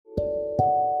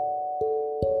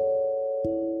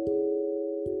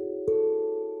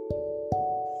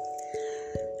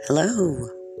Hello,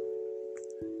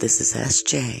 this is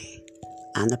SJ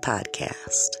on the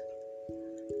podcast.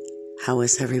 How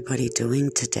is everybody doing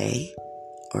today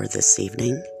or this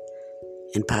evening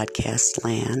in podcast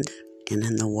land and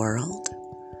in the world?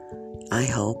 I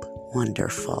hope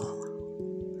wonderful.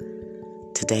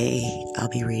 Today I'll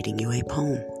be reading you a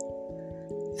poem,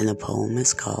 and the poem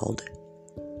is called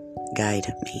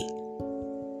Guide Me.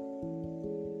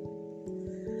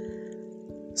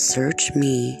 Search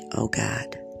me, O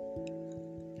God.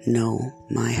 Know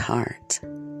my heart.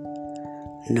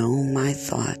 Know my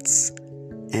thoughts,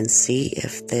 and see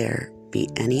if there be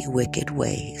any wicked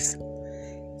ways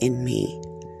in me.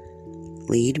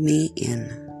 Lead me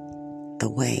in the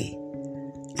way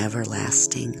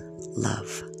everlasting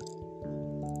love.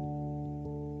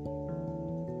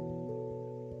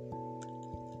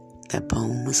 That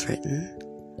poem was written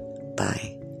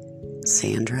by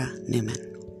Sandra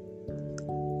Neumann.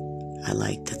 I'd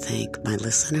like to thank my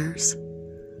listeners,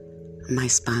 my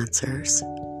sponsors,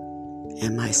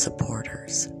 and my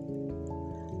supporters.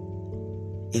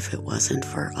 If it wasn't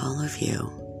for all of you,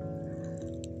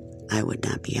 I would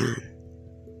not be on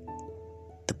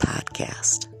the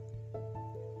podcast.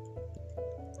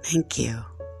 Thank you.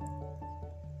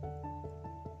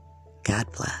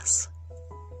 God bless.